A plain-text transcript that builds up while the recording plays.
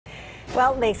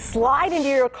Well, they slide into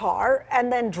your car and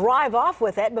then drive off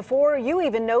with it before you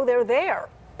even know they're there.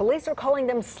 Police are calling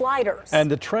them sliders.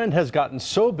 And the trend has gotten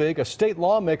so big, a state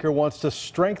lawmaker wants to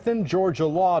strengthen Georgia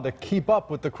law to keep up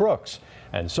with the crooks.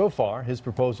 And so far, his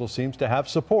proposal seems to have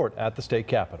support at the state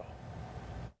capitol.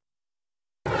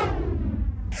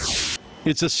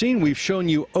 It's a scene we've shown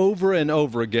you over and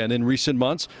over again in recent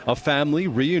months. A family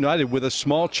reunited with a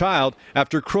small child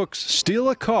after crooks steal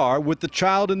a car with the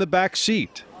child in the back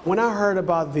seat. When I heard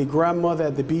about the grandmother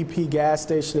at the BP gas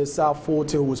station in South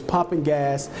Fulton who was pumping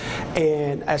gas,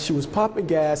 and as she was pumping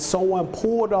gas, someone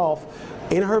pulled off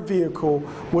in her vehicle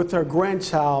with her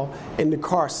grandchild in the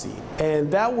car seat.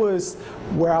 And that was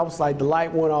where I was like, the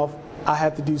light went off, I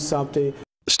had to do something.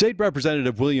 State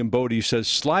Representative William Boddie says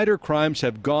slider crimes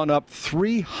have gone up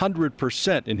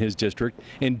 300% in his district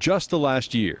in just the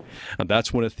last year. And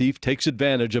that's when a thief takes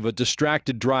advantage of a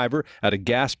distracted driver at a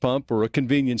gas pump or a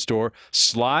convenience store,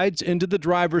 slides into the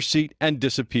driver's seat and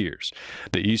disappears.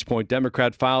 The East Point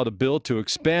Democrat filed a bill to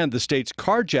expand the state's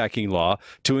carjacking law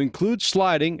to include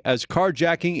sliding as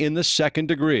carjacking in the second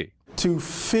degree. To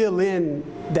fill in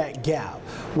that gap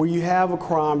where you have a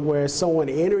crime where someone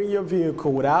entering your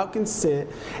vehicle without consent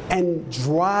and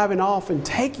driving off and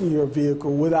taking your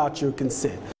vehicle without your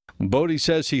consent. Boddie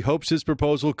says he hopes his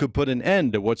proposal could put an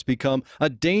end to what's become a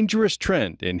dangerous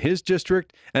trend in his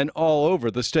district and all over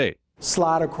the state.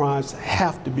 Slider crimes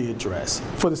have to be addressed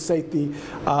for the safety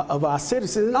of our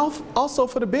citizens and also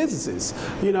for the businesses.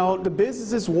 You know, the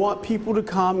businesses want people to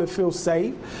come and feel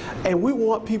safe, and we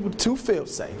want people to feel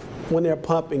safe when they're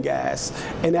pumping gas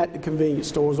and at the convenience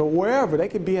stores or wherever. They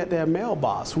could be at their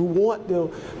mailbox. We want them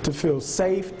to feel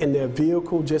safe in their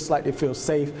vehicle just like they feel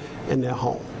safe in their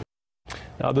home.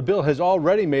 Now, the bill has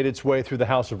already made its way through the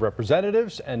House of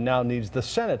Representatives and now needs the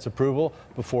Senate's approval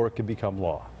before it can become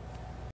law.